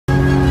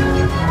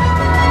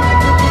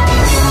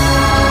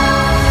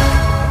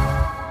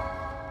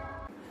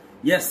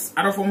Yes,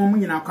 I don't for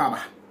moment in our cover.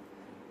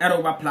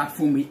 Over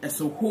platform we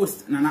so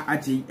host Nana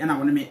Aji and I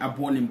want to make a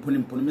born in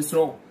Punim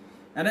so.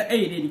 At the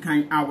aid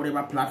kind our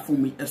whatever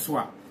platform we as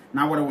well.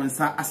 Now what I want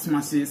to as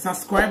much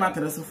subscribe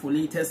to us for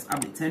latest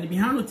updates and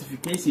behind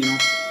notification.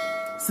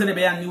 So the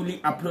bear newly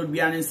upload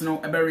behind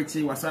no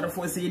ability was out of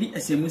for city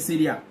as a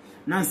museum.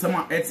 None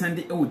summer at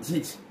Sunday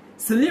OG.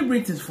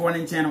 Celebrities for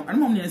an channel and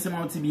mom needs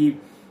to be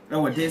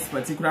over this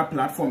particular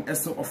platform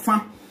as so of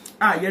fun.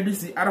 You do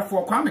see other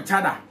for Kwame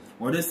Cheddar.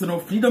 Or there's no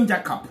freedom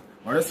jack-up,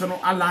 or there's no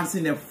allowance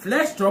in the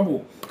flesh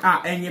trouble.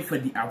 Any for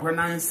the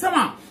Aquana and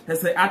summer. They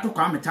say, I took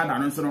Kwame Cheddar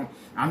and so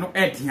I know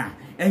Etia,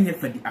 any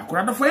for the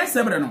Aquana for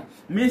several.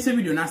 Mention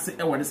video not say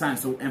what the sign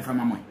so and from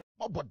my mind.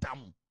 Oh, but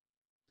damn.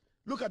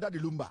 Look at that, the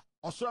Lumba.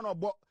 Or son of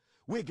what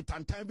we get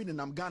and time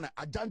in Ghana,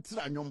 a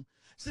jantranium.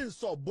 Since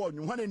so born,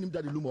 you want to name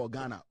that the Lumba or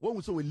Ghana. When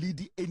we saw a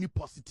lead any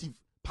positive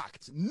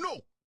pact. No.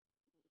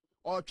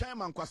 Or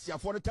chairman kwasia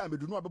for the time we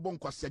do not be born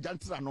kwasia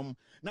jantranom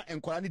na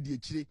enkwara ni die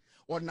chire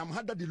or nam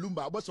hada the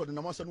lumba abos or the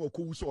namasa no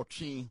ko wuso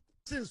otwe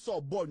since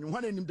so born you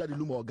want him that the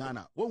lumba or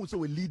Ghana when we say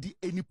we lead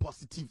any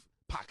positive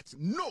pact.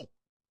 No.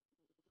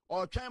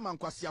 Or chairman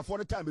kwasia for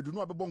the time we do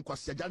not be born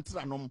kwasia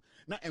jantranom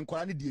na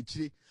enkwara ni die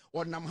chire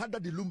or nam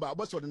hada the lumba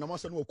abos or the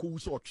namasa no ko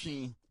wuso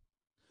otwe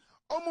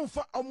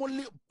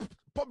omo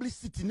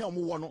publicity na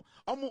omo wono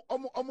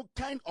omo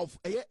kind of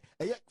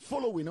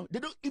following, they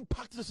don't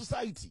impact the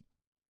society.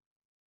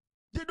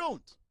 They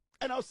don't.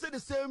 And I'll say the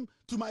same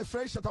to my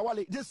friend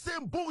Shatawale. The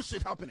same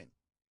bullshit happening.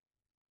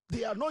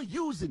 They are not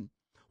using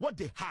what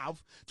they have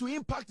to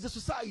impact the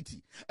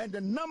society. And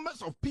the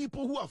numbers of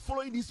people who are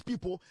following these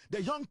people,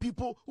 the young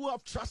people who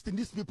have trust in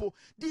these people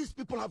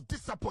have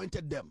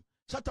disappointed them.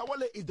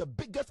 Shatawale is the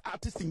biggest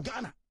artist in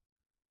Ghana.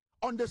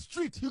 On the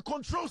street, he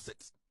controls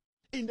it.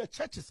 In the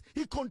churches,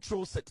 he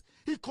controls it.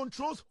 He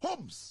controls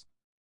homes.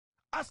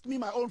 Ask me,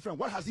 my own friend,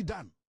 what has he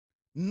done?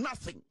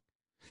 Nothing.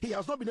 He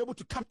has not been able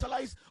to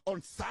capitalize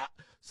on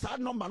sad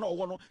number no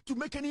one to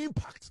make any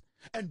impact.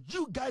 And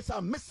you guys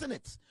are missing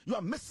it. You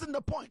are missing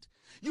the point.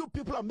 You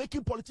people are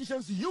making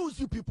politicians use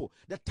you people.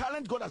 The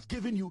talent God has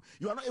given you,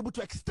 you are not able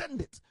to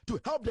extend it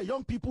to help the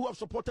young people who have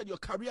supported your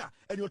career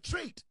and your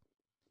trade.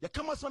 You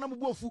come as one of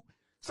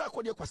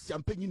Sakodi kwa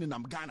champagne in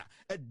Ghana.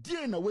 A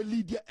dear na we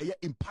lead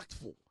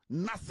impactful.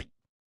 Nothing.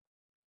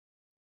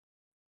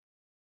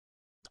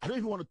 I don't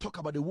even want to talk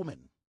about the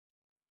woman.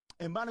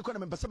 And man,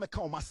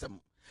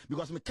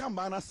 because me come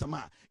bana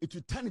sama, it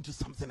will turn into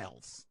something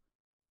else.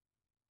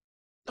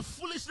 The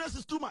foolishness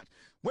is too much.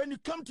 When you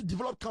come to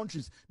developed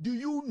countries, do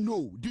you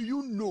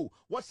know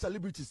what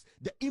celebrities,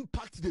 the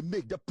impact they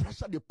make, the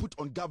pressure they put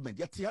on government?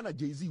 Yatiana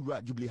Jay-Z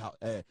Jubilee House,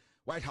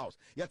 White House.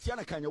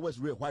 Yatiana Kanye West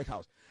White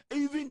House.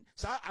 Even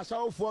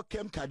for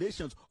Kim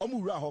Kardashians,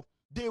 Omuraho,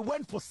 they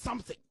went for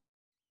something.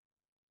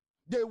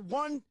 They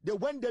went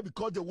there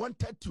because they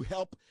wanted to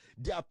help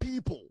their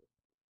people.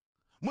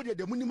 Mode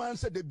the money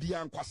said the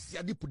bian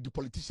kwasia di put the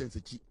politicians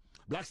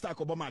Black Star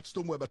Obama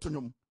stone we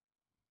betonum.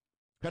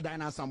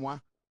 Hedina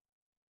Samoa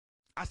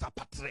as a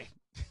patre.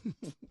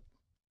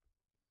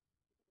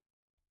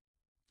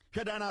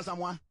 Hedina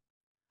Samoa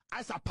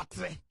as a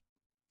patre.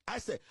 I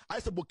say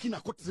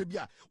Burkina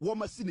Kotrebia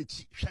woman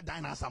sinichi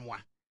Hedina Samoa.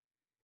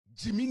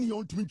 Jimmy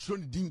on to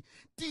me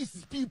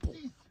these people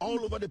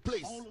all over the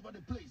place.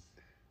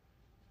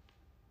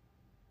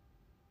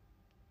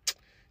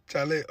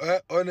 Charlie,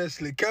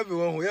 honestly, Kevin,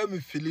 when we me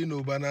feeling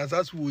no balance,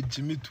 that's what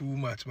Jimmy too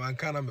much, man.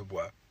 Can't me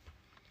boy.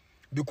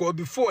 Because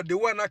before the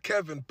one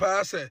Kevin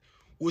pass,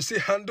 we say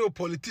handle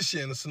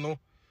politicians, no.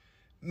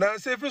 Now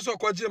say if so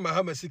kwa Jimmy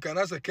Hamasika,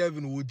 and say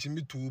Kevin would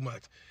Jimmy too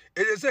much.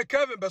 It is say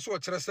Kevin, but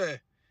what I say,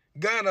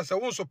 Ghana, I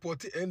won't support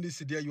the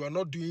NDC there. You are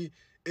not doing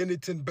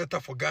anything better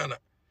for Ghana.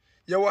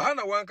 Ya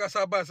wahana wanka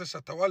saba say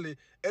Shatawale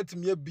et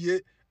me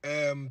be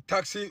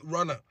taxi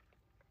runner.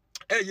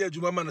 Yeah,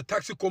 Jumama a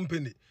taxi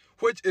company.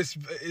 Which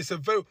is a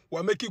very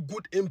making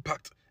good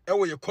impact.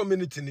 Ewe your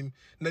community nim.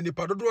 Na ni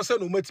padodo se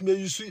no matime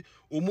yusu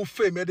omu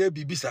fame de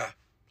bibisa.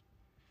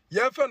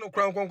 Ya fa no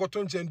kran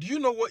konkotonche. Do you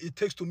know what it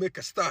takes to make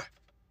a star?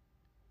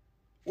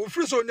 We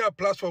free on your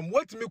platform.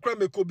 What me kran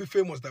make be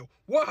famous now?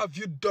 What have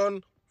you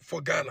done for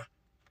Ghana?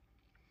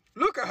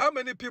 Look at how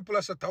many people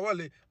as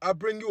Shatawale are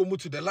bringing omu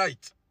to the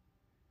light.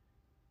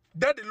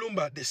 Daddy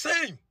Lumba the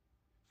same.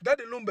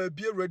 Daddy Lumba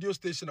be a radio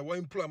station a one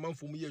employment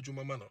for me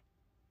Jumamano.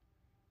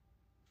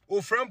 O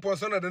friend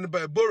person than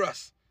by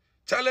Boras.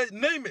 Challenge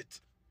name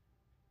it.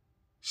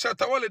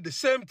 Shatawale the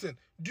same thing.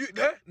 Do you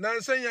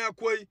Nansen ya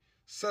kwai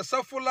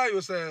Sasafula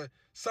you say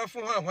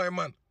Safuha why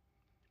man.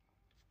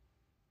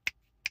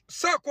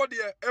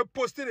 Sakwadia a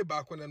posting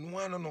back on and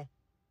one no.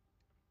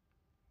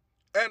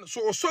 And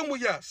so some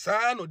ya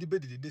sa no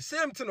debate the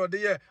same thing or the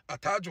year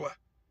atajwa.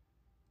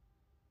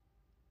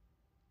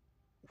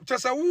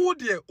 Just a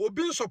wood ye or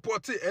being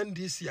supported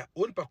NDC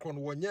on Pacron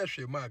 1 year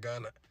she ma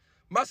Ghana.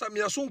 Massa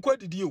me soon quite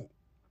did you.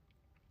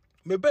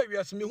 Me baby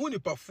as me huni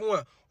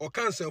perform or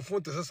cancel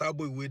phone to say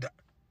boy weda.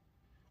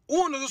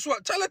 Oh no so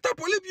chaleta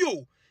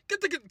polibio.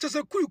 Get just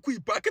a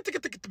quick pa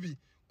get be.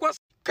 Kwas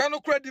cano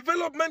credit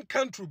development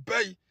country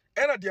bay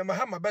and the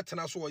Mahama better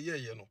so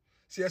ye no.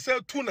 Se say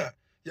tuna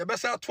ye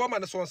besa to ma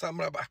ne so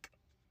samra back.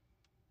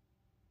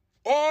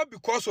 All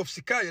because of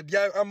sika ye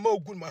dia amma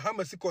ogun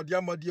Mahama sika dia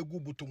ma dia gu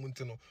botom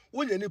ntino.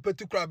 Wonya ni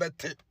particular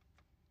bete.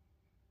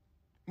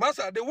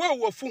 Masa the way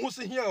wo fu hu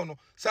se hia no.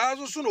 Sa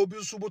so na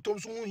obi su botom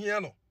so hu hia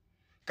no.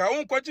 Ka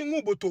won kwaji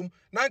ngu botom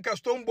na nka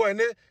stone boy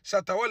ne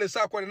shatawale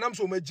sa kwade nam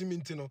so magimi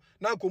ntino.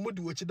 Na nko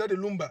mudi wo chida de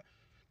lumba.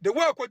 The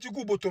way kwaji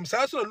gu botom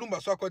sa so na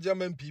lumba so akwaji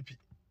ama MPP.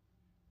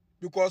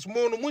 Because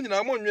mo no mu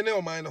nyina mo nwene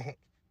o man ho.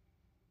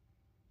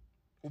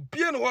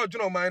 Obie no ho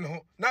adwena o man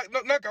ho.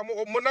 Na ka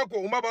mo na ko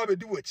uma ba be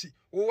di wachi.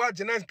 Wo wa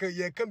gina nka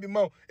ye kan bi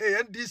ma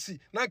NDC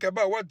na nka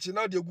ba wa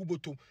gina de gu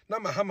botom na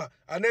Mahama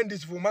an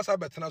NDC for masa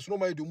betena so no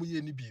ma de mu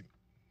ye ni bi.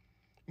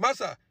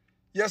 Masa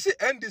yes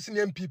NDC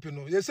ni MPP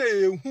no yes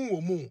ye hu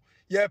wo mu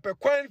ye pe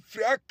kwan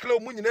free akla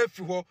mu nyina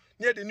fi ho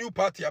near the new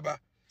party aba.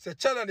 Se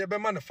channel ye be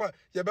man fa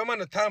ye be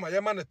man time ye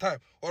man time.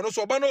 Ono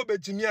so ba na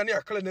obejimi ani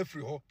akla na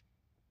free ho.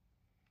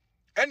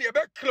 And you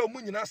bet clear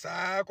money na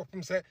sa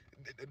kopim say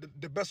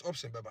the best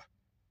option beba.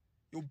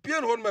 You be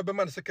on hold my be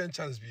man second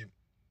chance be.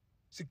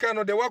 Sika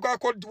no de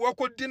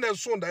wako dinner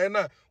so da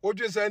na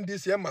odwen say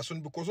NDC e maso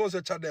because on say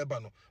Cheddar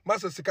eba no.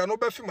 Master sika no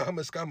be fi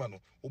Mahama sika ma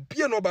no.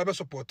 Obi no ba be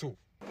support o.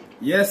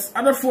 Yes,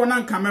 other phone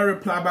and camera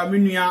reply by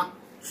Minua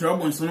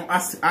Shrobon so no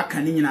as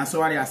akani nyina so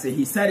wari say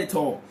he said it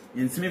all.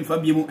 Ntimi mfa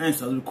bi mu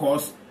answer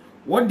because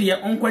what the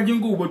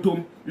onkwadingo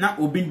botom na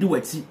obi ndi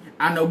wati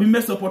and obi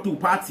me support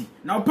party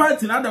now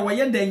party na da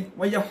waye den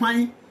waye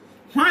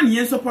hwan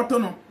ye support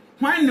no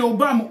hwan ne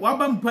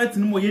wabam party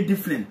no moye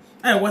different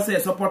was say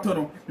support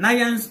no na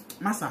yen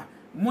masa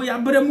mo ya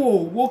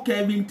bremo wo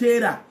Kevin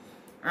Taylor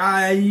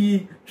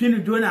ai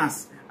Twin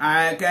Jonas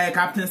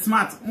Captain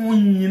Smart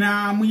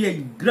nyina mo ye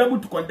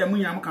grab to condemn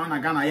nyina mo kan na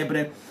Ghana ye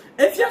bre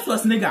Afia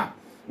Schwar nigga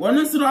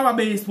wono nso aba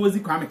be expose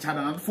Kwame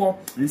Cheddar na for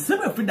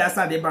nsebe frida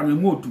sa de ba no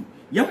motu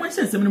ye mo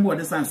hye nsem no mo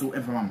de san so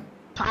enfama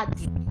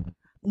party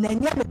na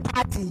nya me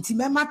party nti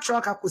me ma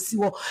truck akosi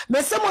wo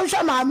me se mo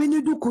hwe maame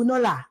ni duku no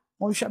la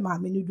mo hwe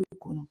maame ni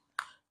duku no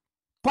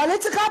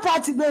political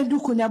party be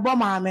duku ne bo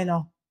maame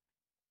no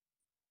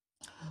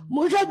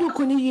mo hwe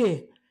duku ni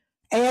ye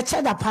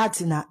Cheddar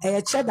party na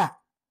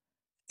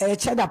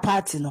Cheddar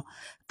party no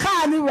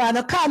car ni ra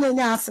no car no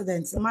nya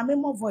accident maame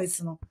mo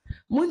voice no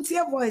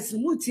muntie voice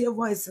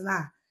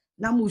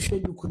na mo hwe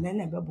duku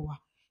ne beboa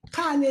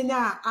car no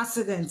nya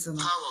accident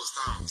no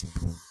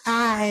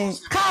ai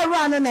car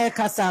run na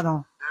kasa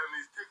no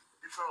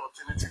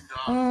alternative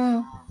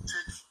down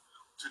take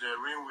to the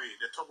railway,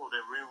 the top of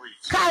the railway.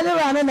 Car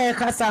run na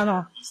kasa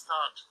no. He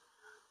start.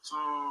 So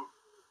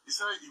he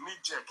said he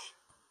made jack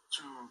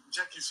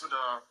it so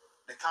that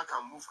the car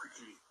can move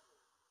quickly.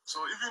 So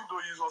even though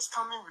he was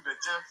coming with the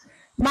jack,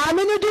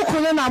 Mami no do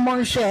kuno na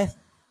monhwe.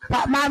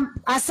 Ma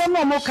asem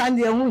no mo kan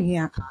de hu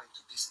hia.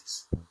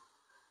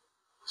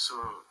 So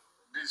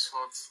this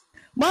what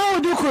Ma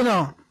do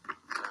kuno.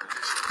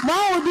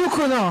 Ma do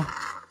kuno.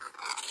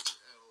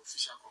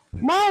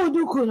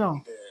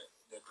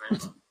 The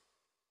driver.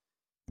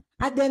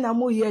 Adena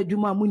mo ye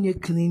adwuma mo nye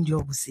clean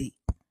job say.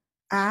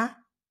 Ah?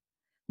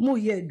 Mo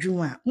ye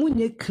adwuma, mo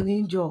nye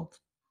clean job.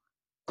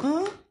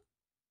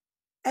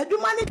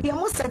 Adwuma ne de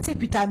mo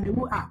certificate me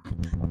wo app.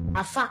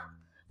 Afa.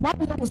 Mo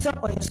no say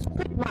o ye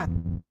stupid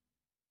man.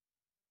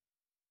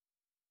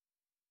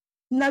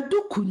 Na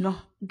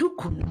dukuno.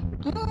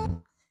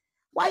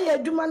 Why ye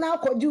adwuma na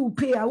akodi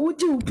upe a,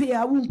 wudi upe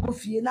a wo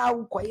nkofie na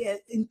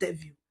akoye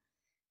interview.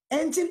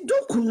 Enti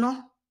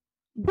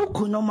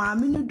dukuno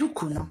maami no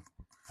dukuno.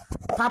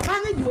 Papa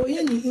ne de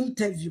oye ni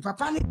interview,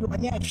 papa ne de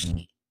onye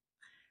ahwe.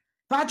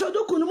 Pacho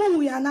dukuno mo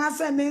hu ya na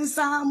ase me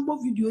nsa mbo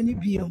video ni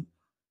biom.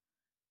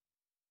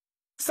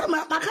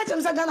 Sama maka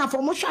tem sa Ghana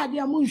for mo hwade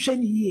a mo nhwe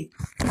ni yie.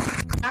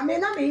 Ame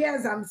na me ye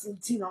exams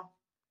nti no.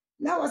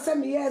 Na wo se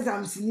me ye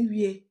exams ni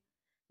wie.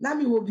 Na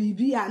me wo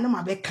bibi a na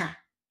mabeka.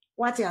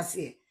 What you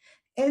say?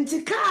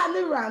 Enti ka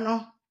ne ra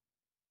no.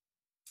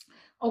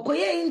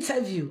 Okoye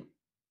interview.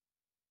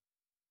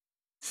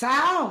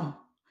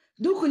 Sao,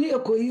 dukuni a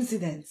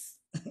coincidence.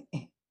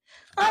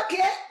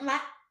 Okay,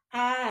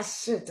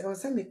 shit, I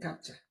was me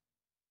capture.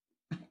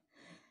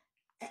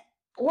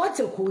 What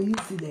a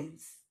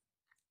coincidence.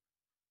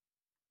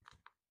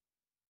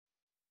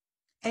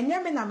 And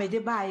yami na me de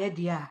ba ye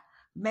dia,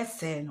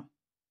 meseno.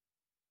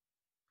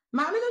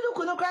 Mami no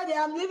duku no cry,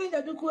 I'm leaving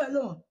the duku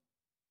alone.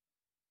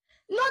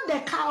 Not the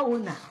car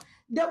owner,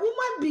 the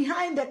woman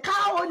behind the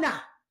car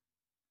owner.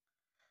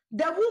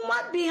 The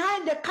woman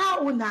behind the car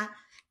owner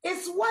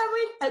is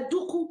wearing a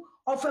duku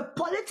of a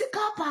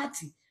political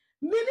party.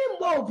 Meaning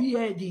more be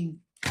heading.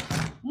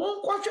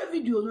 Mon watch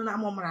video no na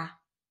momra.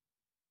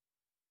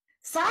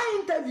 Sa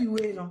interview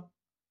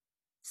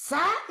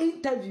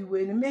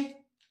me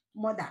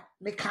mother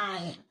me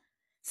kan.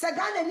 Sa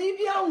Ghana ni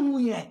bia hu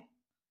ye.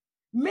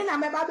 Me na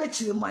me ba be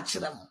chire mo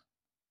chire mo.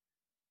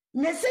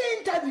 Me say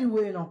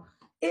interview no.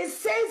 It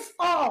says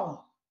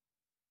all.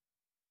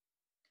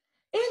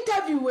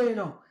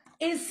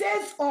 It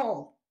says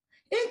all.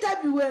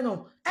 Interview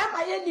no. Am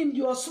I nim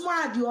di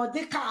osma di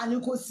odeka ani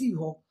ko si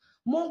ho.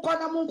 Monko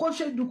na monko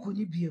hwe duku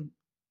ni biem.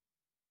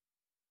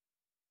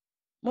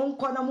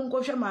 Monko na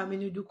monko hwe maame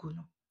ni duku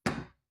no.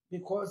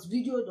 Because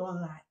video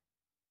don't lie.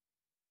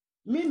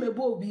 Me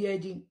mebo obi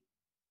edin.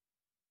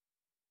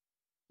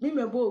 Me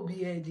mebo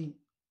obi edin.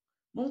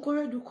 Monko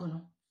hwe duku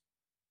no.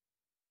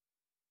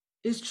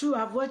 It's true,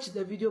 I've watched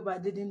the video but I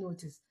didn't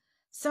notice.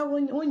 So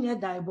when you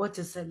die, what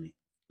to say me?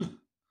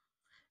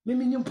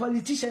 Me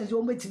politicians you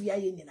want to be a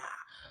yenina.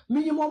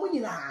 Minimum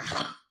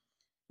winina.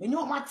 When you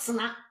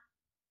matsna.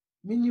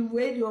 Minimum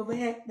radio over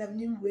here, the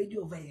minimum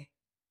radio over here.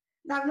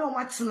 Now no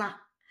matsna.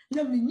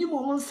 No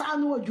minimum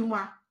son or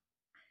juma.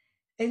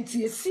 And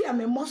to see a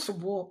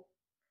memorable.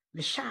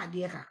 Me sha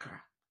dear kakra.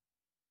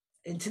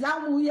 And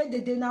now we hear the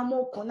dinner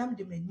more conam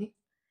de meni.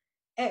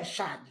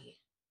 Sha dear.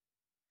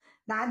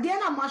 Now dear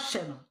na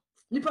machine.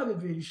 Nipa be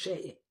very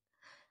share.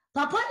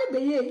 Papa ni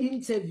be ye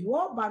interview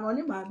o ba no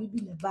ni maami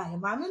bi ne ba.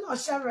 Maami no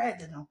share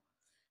red no.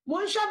 Mo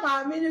hwa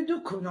maami ni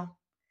duku no.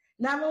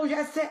 Na mo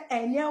hwa se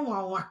enye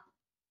nwanwa.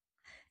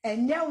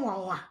 Enye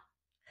nwanwa.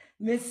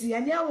 Mesi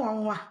enye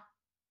nwanwa.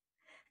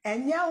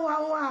 Enye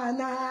nwanwa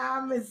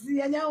na mesi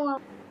enye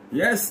nwanwa.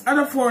 Yes,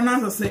 other for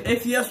now say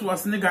Afia Schwar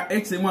nigga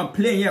XM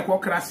playing here kwa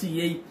crash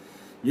ye.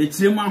 Ye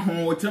chema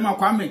ho, chema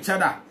Kwame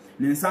Cheddar.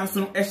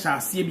 Ninsanso ehya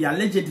asie bi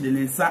allegedly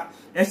ninsa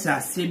ehya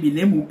asie bi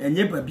nemu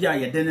enye babi a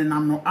yedene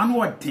nam no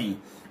anu odin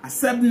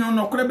aseb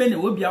no kore be ne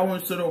obi a won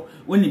soro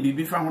woni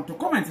bibi fa ho to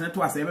comment ne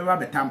to asa be ba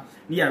betam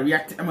ne ya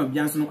react ama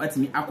bia nso no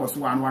atimi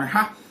akoso anu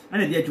ha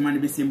ane de adwuma ne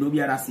be sie mbe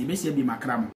obi ara se be sie bi makram